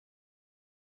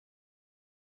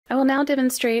I will now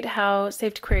demonstrate how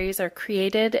saved queries are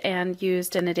created and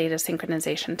used in a data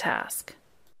synchronization task.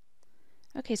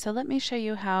 Okay, so let me show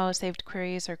you how saved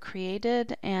queries are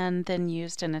created and then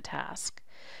used in a task.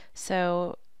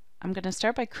 So I'm going to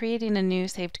start by creating a new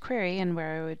saved query, and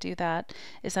where I would do that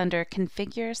is under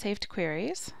Configure Saved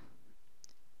Queries.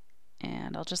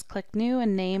 And I'll just click New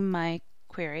and name my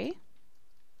query.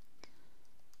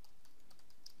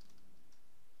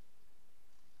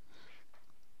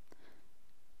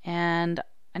 And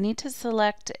I need to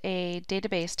select a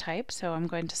database type, so I'm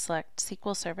going to select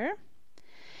SQL Server.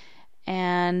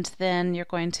 And then you're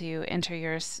going to enter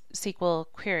your SQL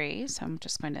query. So I'm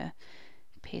just going to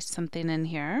paste something in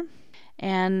here.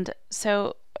 And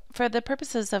so for the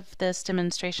purposes of this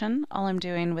demonstration, all I'm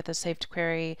doing with a saved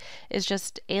query is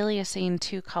just aliasing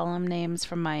two column names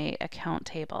from my account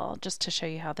table, just to show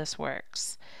you how this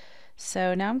works.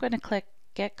 So now I'm going to click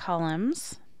Get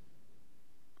Columns.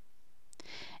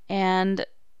 And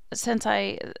since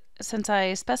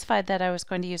I specified that I was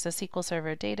going to use a SQL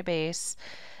Server database,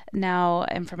 now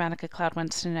Informatica Cloud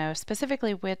wants to know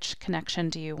specifically which connection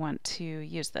do you want to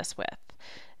use this with,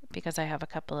 because I have a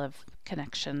couple of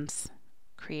connections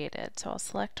created. So I'll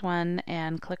select one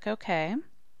and click OK.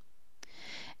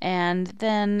 And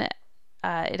then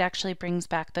it actually brings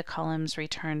back the columns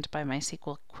returned by my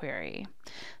SQL query.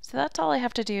 So that's all I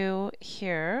have to do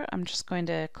here. I'm just going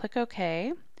to click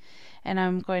OK. And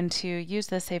I'm going to use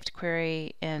the saved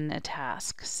query in a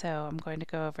task. So I'm going to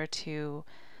go over to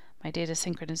my data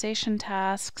synchronization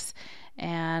tasks,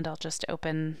 and I'll just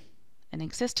open an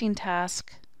existing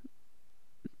task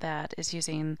that is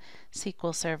using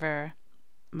SQL Server,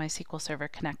 my SQL Server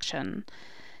connection.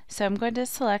 So I'm going to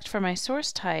select for my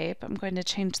source type, I'm going to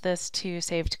change this to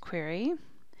saved query.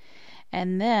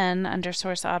 And then under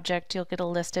source object, you'll get a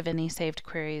list of any saved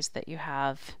queries that you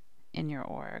have in your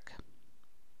org.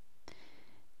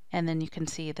 And then you can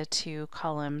see the two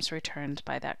columns returned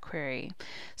by that query.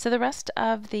 So the rest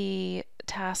of the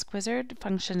task wizard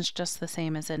functions just the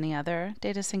same as any other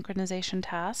data synchronization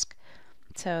task.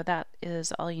 So that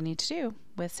is all you need to do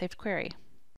with saved query.